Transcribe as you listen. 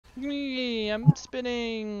Me, I'm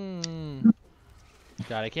spinning.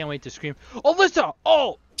 God, I can't wait to scream, Alyssa,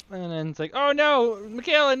 ult! And then it's like, oh no,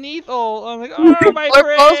 Michaela neath ult. I'm like, oh, my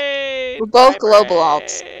brain! We're both My global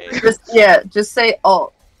alts. brain! Just say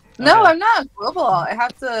alt. No, Okay. I'm not global alt.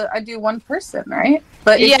 I do one person, right?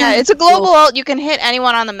 But Yeah, it's a global alt. You can hit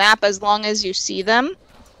anyone on the map as long as you see them,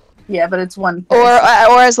 Yeah, but it's one or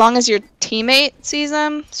person. as long as your teammate sees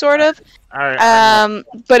them, sort of. All right.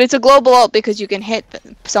 But it's a global alt because you can hit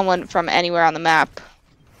someone from anywhere on the map.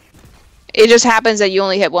 It just happens that you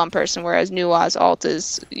only hit one person, whereas Nua's alt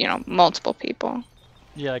is, you know, multiple people.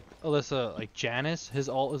 Yeah, like Alyssa, like Janice, his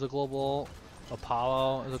ult is a global ult.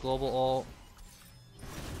 Apollo is a global ult.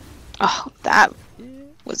 Oh, that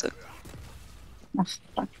was a...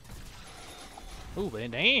 Ooh,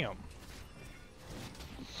 man, damn.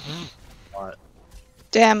 What?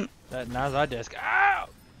 Damn. Now's our disc. Ow!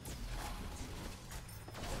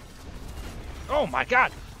 Oh my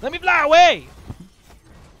god! Let me fly away!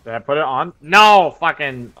 Did I put it on? No,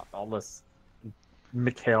 fucking all this.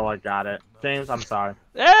 Michaela got it. James, I'm sorry.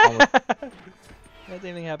 That same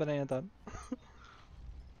thing happened to Anton.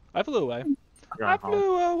 I flew away. I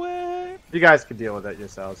flew away. You guys can deal with it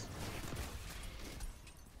yourselves.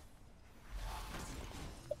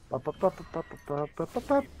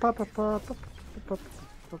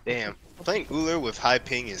 Damn, playing Uller with high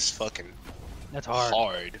ping is fucking That's hard.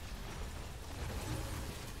 hard.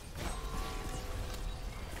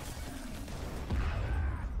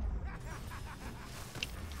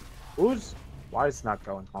 Why is it not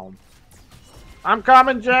going home? I'm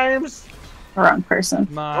coming, James! Wrong person.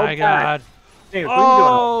 My Okay. god. James, what are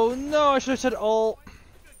you doing? Oh no, I should have said ult.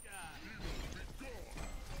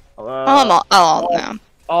 I'm alt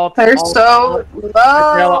now. They're so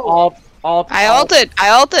Michaela, low. I ulted.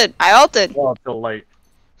 Well, it's too late.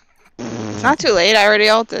 It's not too late, I already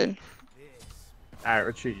ulted. Alright,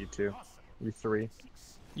 retreat you two. You three.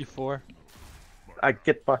 You 4. Get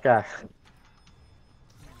the fuck out.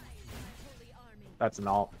 That's an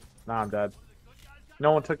ult. Now I'm dead.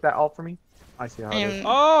 No one took that ult for me? I see how it is.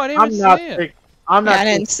 Oh, I didn't even see it. I'm not Yeah, I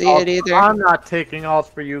didn't see ults- it either. I'm not taking ults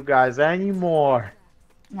for you guys anymore.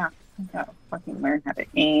 I gotta fucking learn how to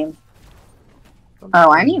aim.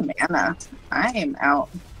 Oh, I need mana. I am out.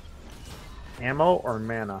 Ammo or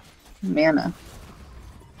mana? Mana.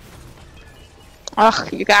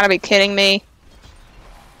 Ugh, you gotta be kidding me.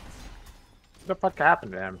 What the fuck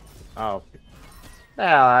happened to him? Oh.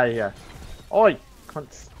 Yeah, Oi!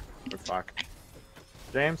 Cunts. What the fuck?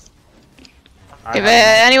 James? If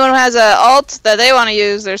anyone who has a alt that they want to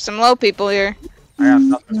use, there's some low people here. I got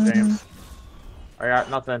nothing, James. I got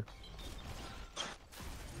nothing.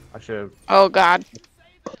 I should've. Oh god.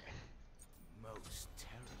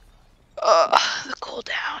 Ugh, the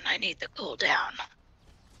cooldown. I need the cooldown.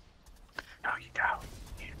 No, you don't.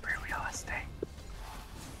 You're realistic.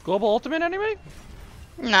 Global ultimate anyway?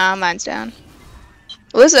 Nah, mine's down.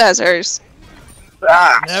 Alyssa has hers.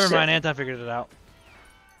 Never mind, Anton figured it out.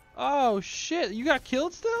 Oh shit, you got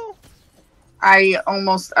killed still? I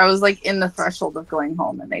was like in the threshold of going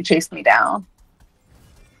home and they chased me down.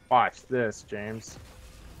 Watch this, James.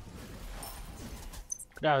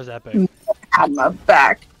 That was epic. Had my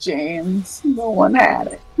back, James. No one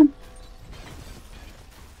had it.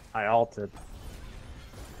 I ulted.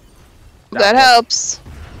 That helps.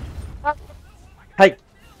 Hey,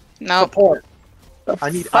 Nope. support. The I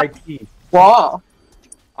need fuck? IT. Wall.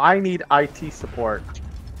 I need IT support.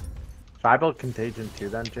 Should I build Contagion too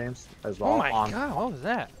then, James? As well? Oh my god, what was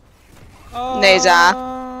that? Neza.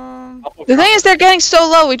 The thing is, they're getting so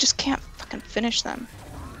low, we just can't fucking finish them.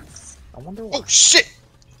 I wonder what. Oh shit!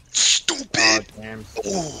 Oh, Stupid! James.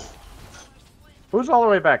 Oh. Who's all the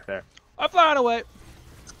way back there? I'm flying away.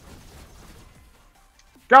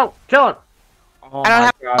 Go! Kill him! Oh I don't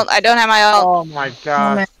have. my god. I don't have my ult. Oh my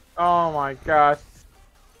gosh. Oh my gosh.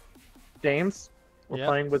 James, we're Yep.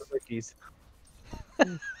 playing with wikis.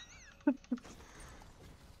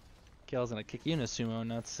 Kale's gonna kick you in a sumo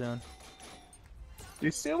nuts soon. Do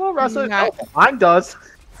you sumo wrestle? Not- Oh, mine does.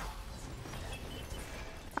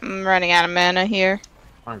 I'm running out of mana here.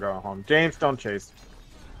 I'm going home. James, don't chase.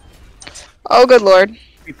 Oh, good lord.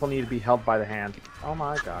 People need to be held by the hand. Oh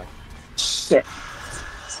my god. Shit.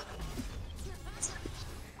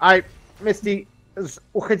 Misty,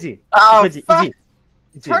 уходи. Oh, Уходи, fuck.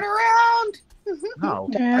 иди. Turn around! No.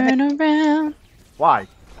 Turn around. Why?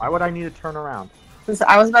 Why would I need to turn around? 'Cause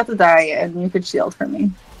I was about to die and you could shield for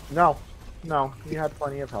me. No. No, you had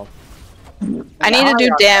plenty of health. I need to do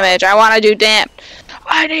damage. I want to do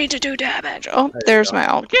I need to do damage. Oh, There you there's go. my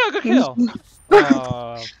ult. Kill, good kill.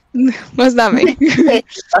 What's that mean?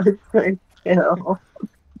 Good kill.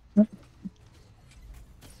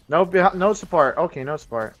 No, no support. Okay, no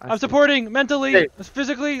support. I'm supporting mentally, Hey.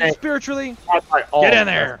 physically, Hey. spiritually. Oh, Get in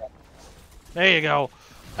there. There you go.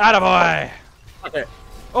 Attaboy. Okay.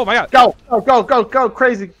 Oh my god. Go, go, go, go, go,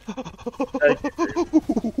 crazy.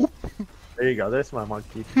 There you go. There's my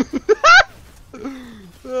monkey.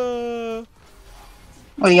 Uh,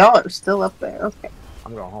 Well, y'all are still up there. Okay.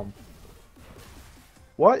 I'm going home.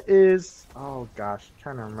 What is... Oh, gosh. I'm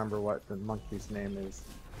trying to remember what the monkey's name is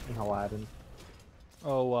in Aladdin.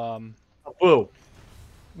 oh, Abu.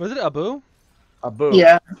 was it Abu? Abu.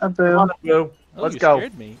 Yeah, a Come boo. on, Abu. Oh, Let's you go.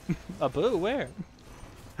 scared me. Abu, where?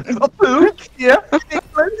 Abu? Yeah.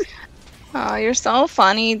 Oh, you're so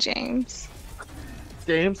funny, James.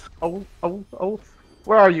 James. Oh, oh, oh.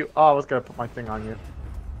 Where are you? Oh, I was going to put my thing on you.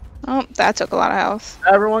 Oh, that took a lot of health.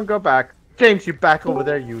 Everyone go back. James, you back over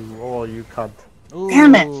there, you cunt. Ooh,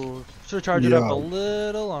 Damn it. Should charge it up Yeah. a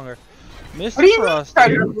little longer. Mr. What do you mean?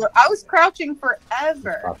 Frosty. I was crouching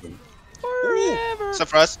forever. Forever. What's up,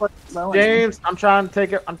 Frost? Low James, I'm trying to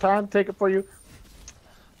take it. I'm trying to take it for you.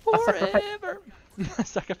 Forever.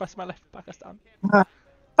 Sacrifice my life, Pakistan.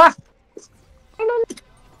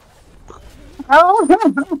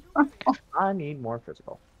 Oh. I need more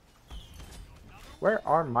physical. Where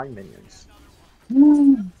are my minions?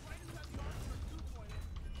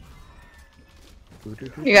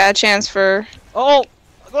 You got a chance for Oh!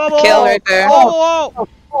 Global! kill right there. Oh!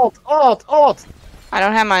 Alt! I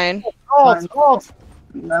don't have mine. Alt!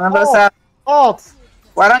 None of us have. Alt!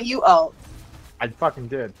 Why don't you ult? I fucking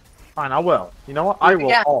did. Fine, I will. You know what? I will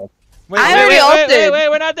Yeah. alt. Wait, I wait, already wait, ulted. wait,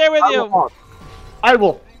 we're not there with I will you. alt. I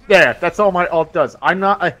will. Yeah, that's all my alt does. I'm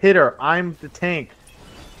not a hitter. I'm the tank.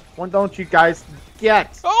 What don't you guys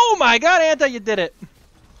get? Oh my god, Anta, you did it.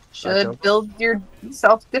 Should build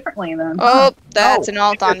yourself differently then. Oh, that's an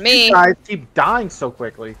alt on me. You guys keep dying so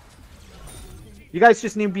quickly. You guys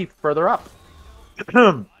just need to be further up.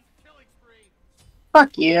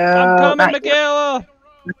 Fuck you. I'm coming, Not you, Michaela.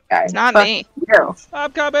 guy. It's not Fuck me. you.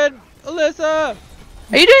 I'm coming. Alyssa.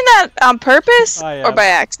 Are you doing that on purpose I or am. by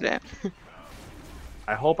accident?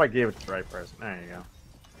 I hope I gave it to the right person. There you go.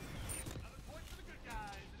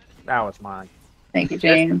 That was mine. Thank you,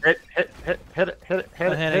 James. Hit it. I'm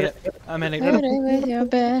hitting it. I'm hitting Hit it. it with your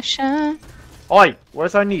best shot. Oi,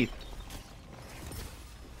 where's our need?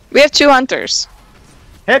 We have 2 hunters.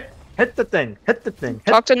 Hit the thing. Hit the thing.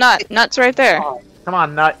 Hit. Talk to Nut. Nut's right there. Come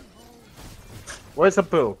on, Nut. Where's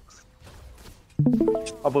Abu?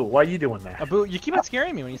 Abu, why are you doing that? Abu, you keep on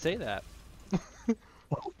scaring me when you say that.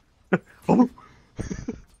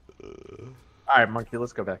 Alright, Monkey,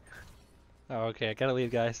 let's go back. Oh, okay, I gotta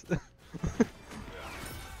leave, guys.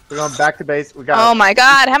 We're going back to base. We Oh got. my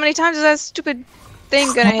god, how many times is that stupid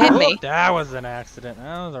thing gonna hit me? That was an accident.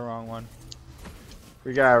 That was the wrong one.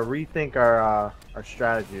 We gotta rethink our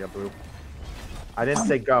strategy, Abu. I didn't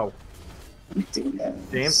say go.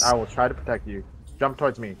 James, I will try to protect you. Jump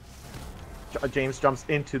towards me. James jumps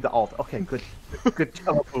into the alt. Okay, good. Good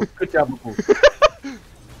job, Abu. Good job, Abu.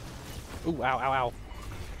 Ooh, ow, ow, ow.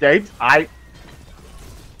 James,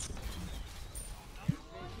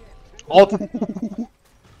 alt.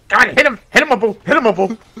 God, hit him, Abu. Hit him, Abu.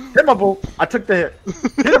 Hit him, Abu. I took the hit.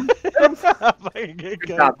 Hit him. Good Good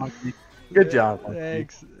job, Monkey. Good job, Monkey.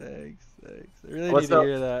 Thanks. I really What's need to up?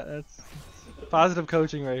 hear that. That's positive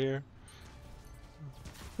coaching right here.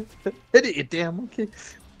 Hit it, you damn monkey.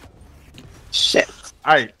 Shit.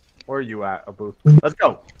 Alright, where are you at, Abu? Let's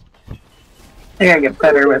go. I gotta get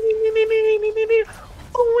better with.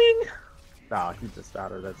 Nah, he's just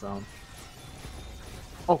out of that zone.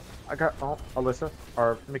 Oh, I got Alyssa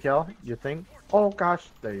or Mikhail, you think? Oh gosh,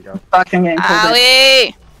 there you go. Fucking getting pulled in.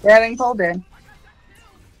 Ollie! Getting pulled in.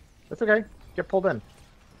 That's okay. Get pulled in.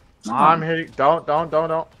 No. I'm hitting. Don't.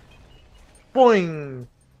 Boing.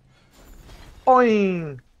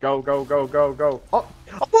 Boing. Go. Oh,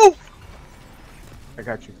 move. I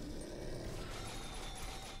got you.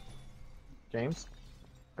 James,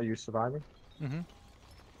 are you surviving? Mm-hmm.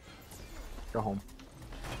 Go home.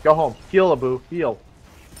 Go home. Heal, Abu. Heal.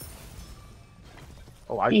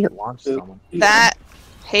 Oh, I Heal, launched Abu. someone. That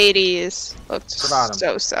Hades looked What about him?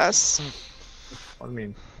 so sus. What do you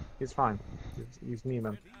mean? He's fine. He's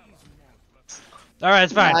Neiman. All right,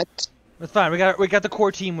 it's fine. Nut. It's fine. We got the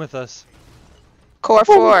core team with us. Core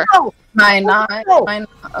 4. Mine not. Oh. Mine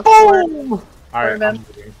not. Of course. All right. Remember.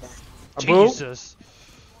 I'm moving. Abu. Jesus.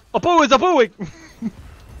 Abu is Abuing.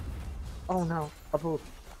 Oh no, Abu.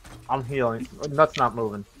 I'm healing. Nut's not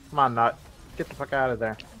moving. Come on, Nut. Get the fuck out of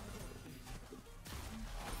there.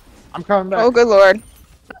 I'm coming back. Oh, good lord.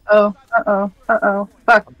 Uh-oh.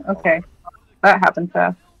 Fuck. Okay. That happened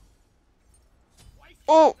fast.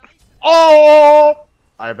 Oh, Oh!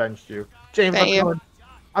 I avenged you. James, Thank I'm you. coming.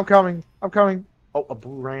 I'm coming. I'm coming. Oh, a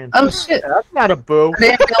boo ran. Oh shit! That's not a boo. I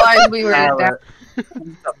didn't realize we were down. Parrot.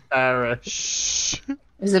 It's a parrot. Shh.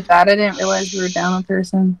 Is it bad I didn't realize we were down a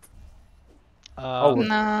person? Oh, No,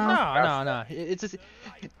 No. no. It's a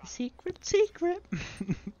secret.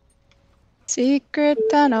 Secret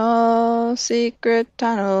tunnel, secret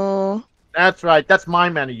tunnel. That's right. That's my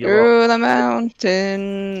mana, you little. Through the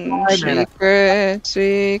mountain, My mana.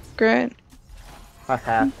 secret.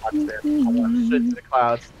 Haha, watch this. I want to shit to the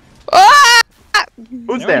clouds. Ah!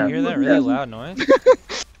 Who's You there? hear that really loud noise?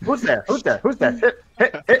 Who's there? Who's there? Who's there?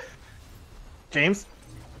 Hit. James.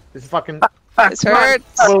 This is fucking. This hurts.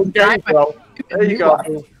 Oh, there you go. There you go.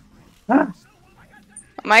 Oh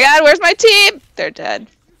my god, where's my team? They're dead.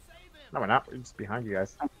 No, we're not. We're just behind you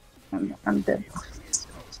guys. I'm dead.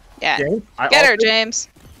 Yeah. James, Get her, James.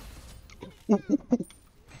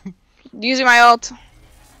 Using my ult.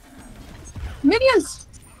 Minions!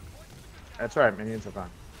 That's right. Minions are fine.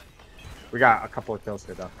 We got a couple of kills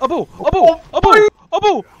here, though. Oh no! Oh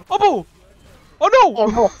no!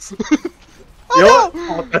 Oh Yo,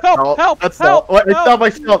 no! that's Help, all. help, That's help, all. Wait, I still help. have my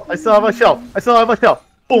shield. I still have my shield.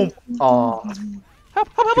 Boom. Oh, Help!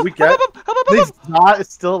 Did we get this Zod is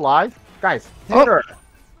still alive? Guys, hit her.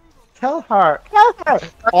 Kill her. Alt.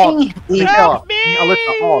 Fucking Kill her. Help me!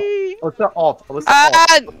 Alyssa alt.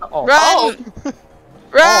 Run!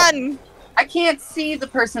 Run! I can't see the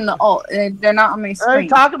person to ult. They're not on my Hey, screen.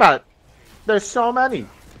 talk about it. There's so many.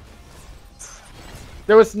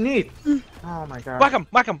 There was Neath. Oh my god.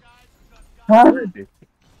 Whack him! Huh? Where is he?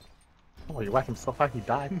 Oh, you whacked him so far he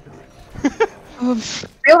died.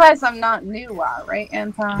 Realize I'm not new, right,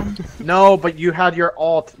 Anton? No, but you had your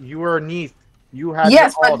alt. You were Neath. You had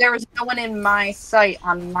Yes, your but alt. there was no one in my sight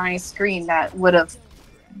on my screen that would have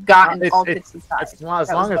gotten ulted to side. As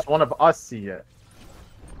long as one of us see it.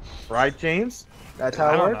 Right, James? That's how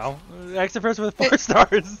I it don't works? know. Ask the person with 4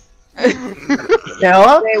 stars.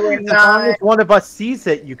 Noah? They were As long not. as one of us sees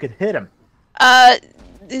it, you could hit him.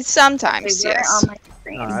 Sometimes, They weren't yes. on my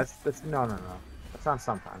screen. No, that's no. That's not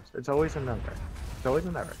sometimes. It's always a never. It's always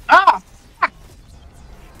a never. Oh!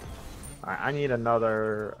 Alright, I need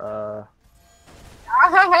another,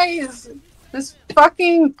 Guys! This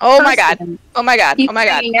fucking. Oh my god. person Oh my god. keeps Oh my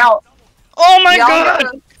god. hanging out. Oh my Y'all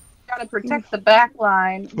god! Gotta protect the back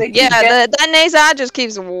line. They keep Yeah, get- that Nazar just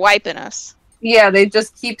keeps wiping us. yeah, they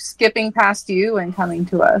just keep skipping past you and coming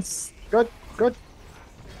to us. Good.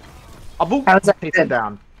 Abu, How's that takes him good?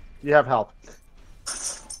 down. You have health.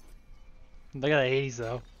 Look at the 80s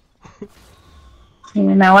though. You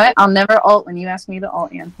know what? I'll never ult when you ask me to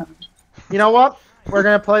ult, Anton. You know what? We're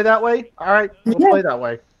gonna play that way? Alright, we'll play that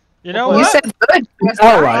way. You know You what? said good.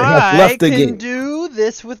 All right, have left the can game. do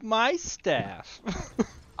this with my staff.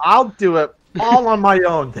 I'll do it all on my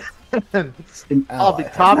own. I'll be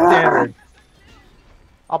top damage.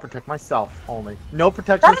 I'll protect myself only. No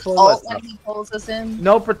protections That's for ult Alyssa. when he pulls us in.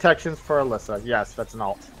 No protections for Alyssa. Yes, that's an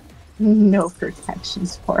alt. No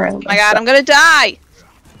protections for it. Oh my god, I'm gonna die!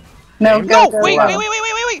 No, No! go, Wait! go.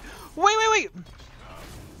 Wait!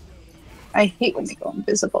 I hate when they go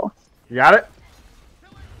invisible. You got it?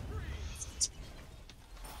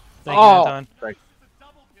 Thank you, Oh. Anton. Thank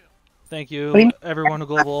What do you you, mean? everyone who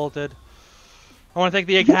global ulted. I want to thank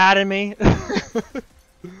the Academy.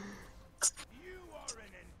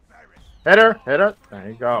 Hit her. There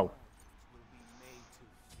you go.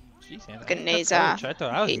 Jeez, Anton. Fucking that's Naza. coach. I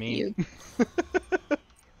thought I was Hate mean. you.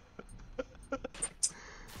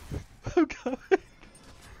 Oh god.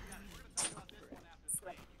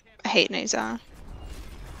 I hate Nazar.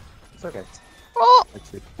 It's okay. Oh! Let's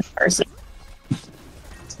see. Person.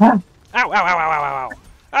 Ow! Ow! Ow! Ow! Ow! Ow! Ow!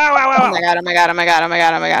 Ow! Oh my god, oh my god, oh my god, oh my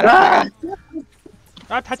god, oh my god, oh Ah! my god.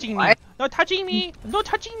 Not touching me! What? Not touching me! No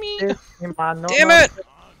touching me! Damn it!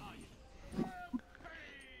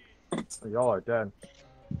 Y'all are dead.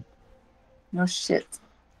 No shit.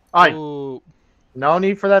 Alright, Ooh. no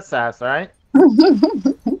need for that sass, alright?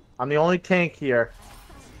 I'm the only tank here.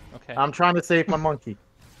 Okay. I'm trying to save my monkey.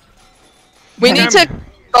 We need to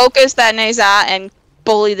focus that Nazar and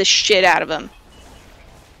bully the shit out of him.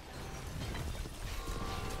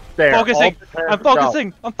 There. Focusing! all prepared I'm to go.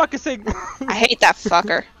 focusing! I'm focusing! I hate that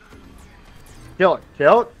fucker. Kill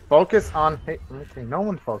it. Focus on Hades. Okay, no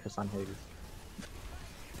one focus on Hades.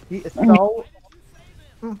 He is so...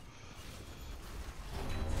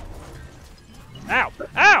 Ow!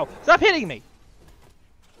 Ow! Stop hitting me!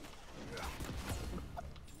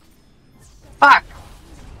 Fuck!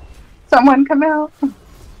 Someone come out.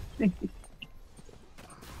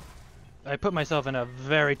 I put myself in a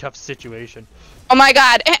very tough situation. Oh my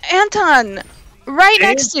god, Anton! Right James?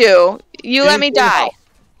 next to you! You let me James needed die. help.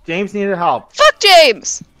 James needed help. Fuck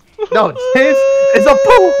James! No, James is a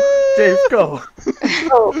poo. James, go.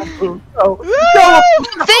 Go, poo, go. Go.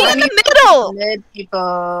 Stay in the middle! Mid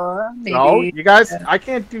people. Maybe. No, you guys, I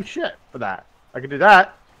can't do shit for that. I can do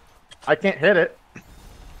that. I can't hit it.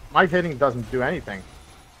 My hitting doesn't do anything.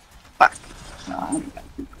 Fuck. No, I'm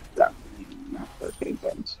not okay,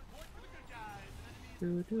 good.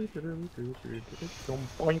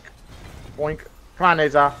 Boink. Boink. Come on,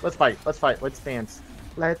 Neza. Let's fight. Let's fight. Let's dance.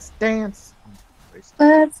 Let's dance.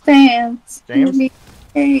 Let's dance. James?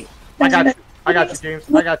 Hey, I got you. I got you,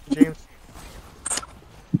 James. I got you, James.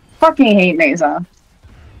 fucking hate Mesa.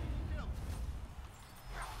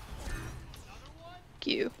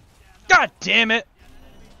 You. God damn it!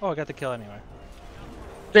 Oh, I got the kill anyway.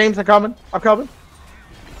 James, I'm coming. I'm coming.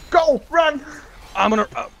 Go! Run! I'm gonna.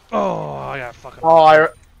 Oh, I got fucking. I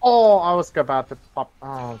was about to pop.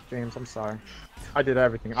 Oh, James, I'm sorry. I did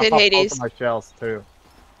everything. I Hit popped both Hades. of my shells, too.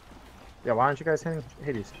 Yeah, why aren't you guys hitting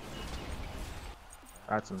Hades?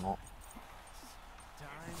 That's an ult.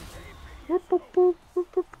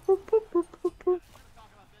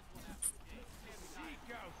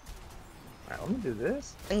 Alright, let me do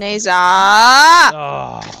this. Neza!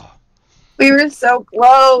 Oh. We were so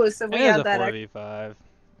close, and we It was had a that. 4v5.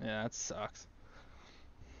 Yeah, that sucks.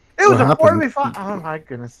 It was What a happened? 4v5. Oh my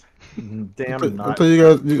goodness. Damn I nut. thought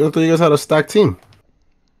you guys had a stacked team.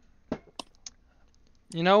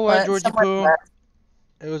 You know what, But Georgie someone Poo? left.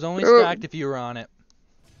 It was only Ooh. stacked if you were on it.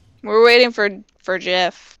 We're waiting for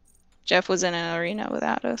Jeff. Jeff was in an arena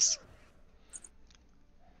without us.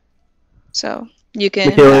 So, you can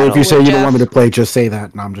Michaela, battle if you say with you don't want me Jeff. to play, just say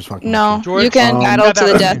that. No, I'm just fucking. No, with George, you can battle tap to out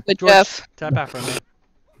the for death me. with George, Jeff. Tap out for me. you.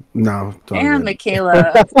 No, don't Damn, do it.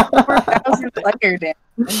 Michaela. 4,000 player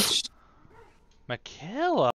damage. Michaela.